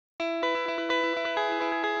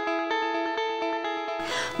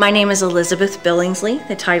My name is Elizabeth Billingsley.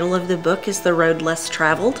 The title of the book is The Road Less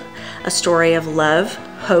Traveled, a story of love,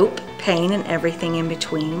 hope, pain, and everything in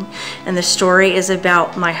between. And the story is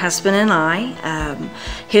about my husband and I,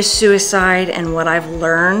 his suicide, and what I've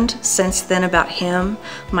learned since then about him,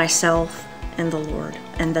 myself, and the Lord,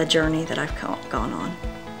 and the journey that I've gone on.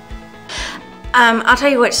 I'll tell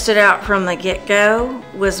you what stood out from the get-go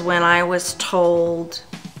was when I was told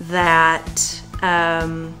that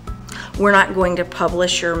we're not going to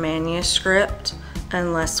publish your manuscript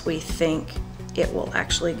unless we think it will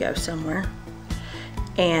actually go somewhere.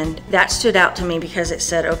 And that stood out to me because it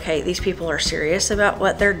said, okay, these people are serious about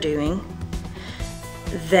what they're doing.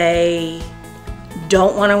 They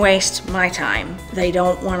don't want to waste my time. They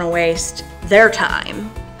don't want to waste their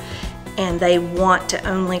time. And they want to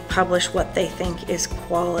only publish what they think is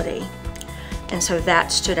quality. And so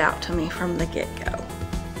that stood out to me from the get-go.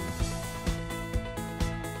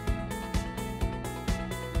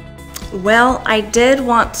 Well, I did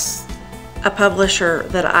want a publisher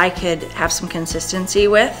that I could have some consistency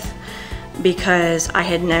with, because I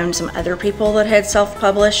had known some other people that had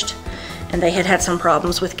self-published and they had had some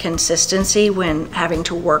problems with consistency when having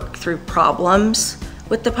to work through problems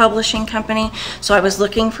with the publishing company. So I was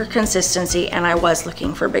looking for consistency, and I was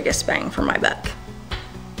looking for biggest bang for my buck.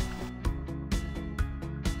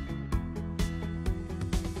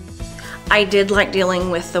 I did like dealing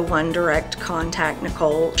with the one direct contact,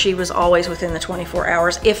 Nicole. She was always within the 24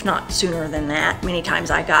 hours, if not sooner than that. Many times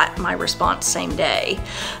I got my response same day.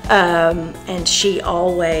 And she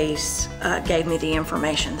always gave me the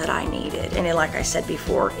information that I needed. And like I said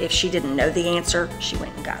before, if she didn't know the answer, she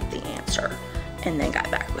went and got the answer and then got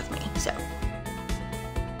back with me, so.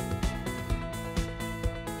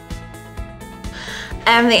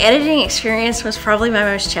 The editing experience was probably my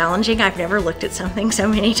most challenging. I've never looked at something so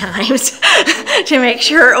many times to make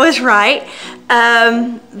sure it was right.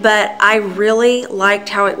 But I really liked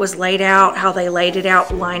how it was laid out, how they laid it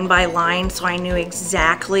out line by line, so I knew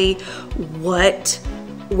exactly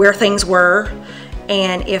where things were.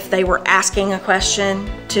 And if they were asking a question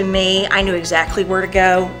to me, I knew exactly where to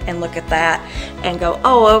go and look at that and go,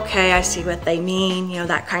 oh, okay, I see what they mean, you know,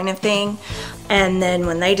 that kind of thing. And then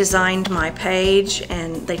when they designed my page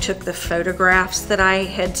and they took the photographs that I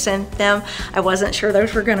had sent them, I wasn't sure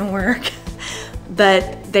those were gonna work,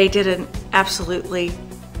 but they did an absolutely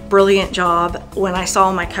brilliant job. When I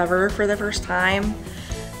saw my cover for the first time,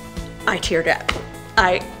 I teared up.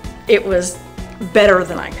 It was better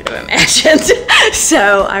than I could have imagined.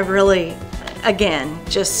 So I really, again,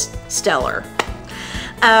 just stellar.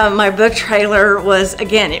 My book trailer was,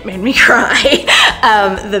 again, it made me cry.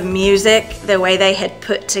 The music, the way they had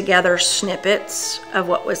put together snippets of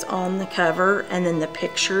what was on the cover, and then the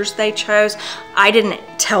pictures they chose. I didn't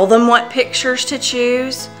tell them what pictures to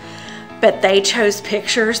choose, but they chose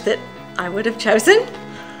pictures that I would have chosen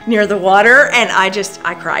near the water, and I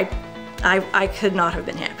cried. I could not have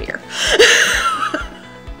been happier.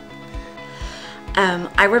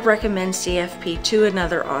 I would recommend CFP to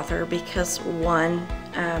another author because, one,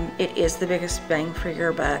 it is the biggest bang for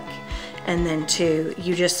your buck, and then two,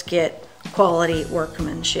 you just get quality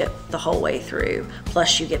workmanship the whole way through,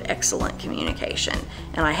 plus you get excellent communication.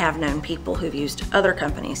 And I have known people who've used other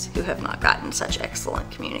companies who have not gotten such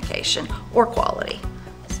excellent communication or quality.